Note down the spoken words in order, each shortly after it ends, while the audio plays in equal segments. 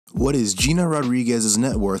What is Gina Rodríguez's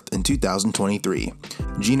net worth in 2023?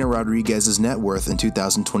 Gina Rodríguez's net worth in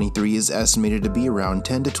 2023 is estimated to be around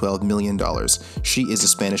 $10 to $12 million. She is a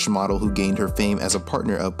Spanish model who gained her fame as a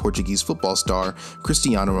partner of Portuguese football star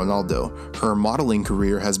Cristiano Ronaldo. Her modeling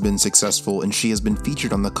career has been successful and she has been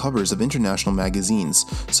featured on the covers of international magazines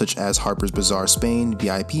such as Harper's Bazaar Spain,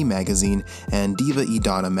 VIP magazine, and Diva y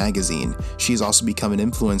Donna magazine. She has also become an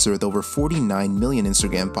influencer with over 49 million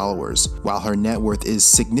Instagram followers. While her net worth is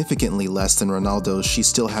significantly less than Ronaldo's, she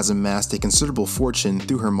still has amassed a considerable fortune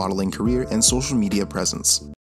through her modeling career and social media presence.